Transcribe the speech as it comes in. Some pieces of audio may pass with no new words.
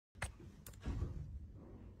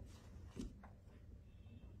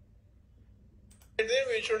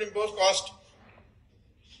We should impose cost.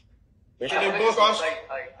 We should impose cost. I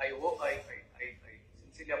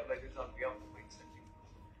sincerely apologize on behalf of my insulting.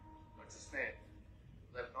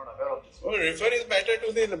 But I'm not aware of this. Oh, refer his matter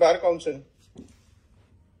to the Bar Council.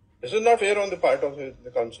 This is not fair on the part of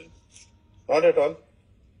the council. Not at all.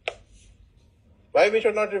 Why we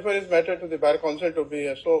should not refer his matter to the Bar Council to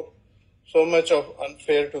be so much of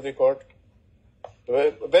unfair to the court?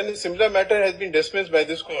 When a similar matter has been dismissed by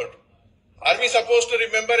this court, are we supposed to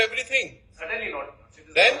remember everything? Certainly not.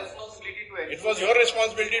 Then it was your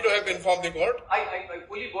responsibility to have informed the court. I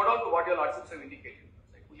fully go down to what your lordships have indicated.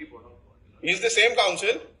 I fully go down to what your lordships. He is the same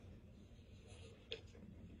counsel.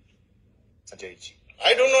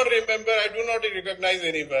 I do not remember, I do not recognize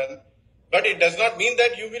anyone, but it does not mean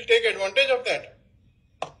that you will take advantage of that.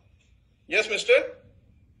 Yes, mister?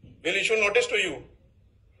 We'll issue notice to you.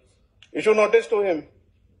 Issue notice to him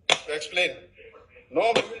to explain.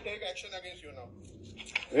 No, we will take action against you now.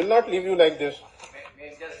 We will not leave you like this.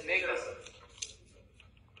 May just make this.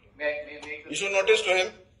 May make this. Issue notice to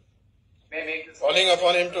him. May make this. Calling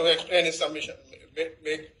upon him to explain his submission.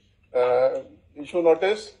 Issue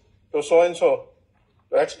notice to so and so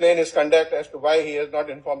to explain his conduct as to why he has not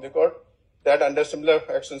informed the court that under similar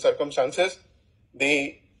facts and circumstances,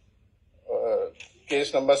 the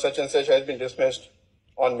case number such and such has been dismissed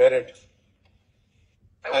on merit,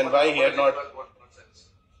 and why he had not.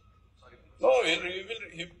 No, we will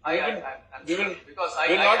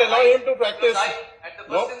not allow him to practice. At the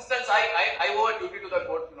first instance, I owe a duty to the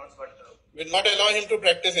court, but we will not allow him to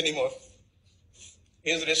practice anymore.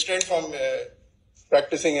 He is restrained from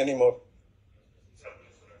practicing anymore.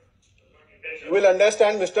 You will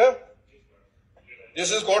understand, mister.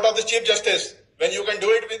 This is court of the Chief Justice. When you can do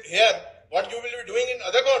it with here, what you will be doing in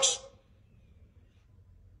other courts?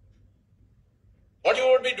 What you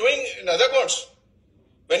would be doing in other courts?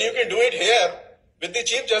 When you can do it here with the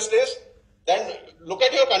Chief Justice, then look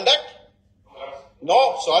at your conduct.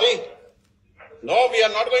 No, sorry. No, we are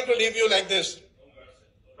not going to leave you like this.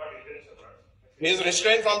 He is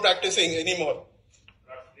restrained from practicing anymore.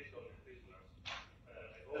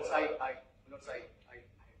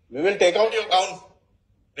 We will take out your gown.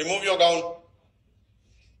 Remove your gown.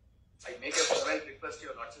 I make a fervent request to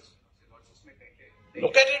your lordships.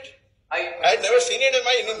 Look at it. I had never seen it in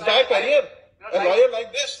my entire career. A lawyer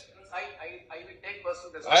like this. I will take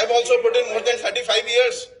personal responsibility. I have also put in more than 35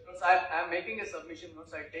 years. I am making a submission.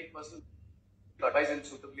 I take personal advise him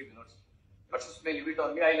suitably. Lordships may leave it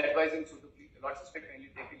on me. I will advise him suitably. Lordships may kindly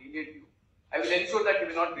take a lenient view. I will ensure that he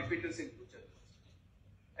will not repeat this in future.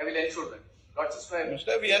 I will ensure that. Lordships may.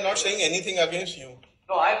 Mister, we are not saying anything against you.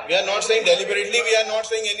 No, we are not saying deliberately. We are not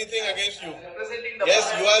saying anything against you.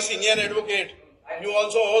 Yes, you are a senior advocate. You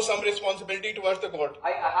also owe some responsibility towards the court.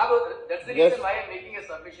 That's the reason why I am making a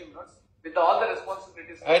submission, with all the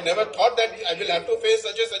responsibilities. I never thought that I will have to face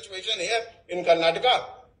such a situation here in Karnataka.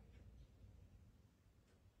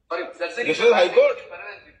 Sorry, that's the this reason is High Court.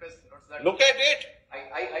 Look at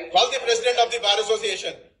it. Call the President of the Bar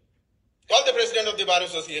Association. Call the President of the Bar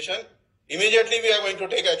Association. Immediately we are going to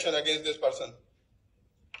take action against this person.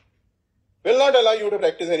 Will not allow you to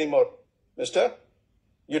practice anymore, mister.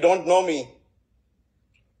 You don't know me.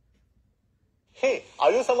 Hey,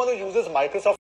 are you someone who uses Microsoft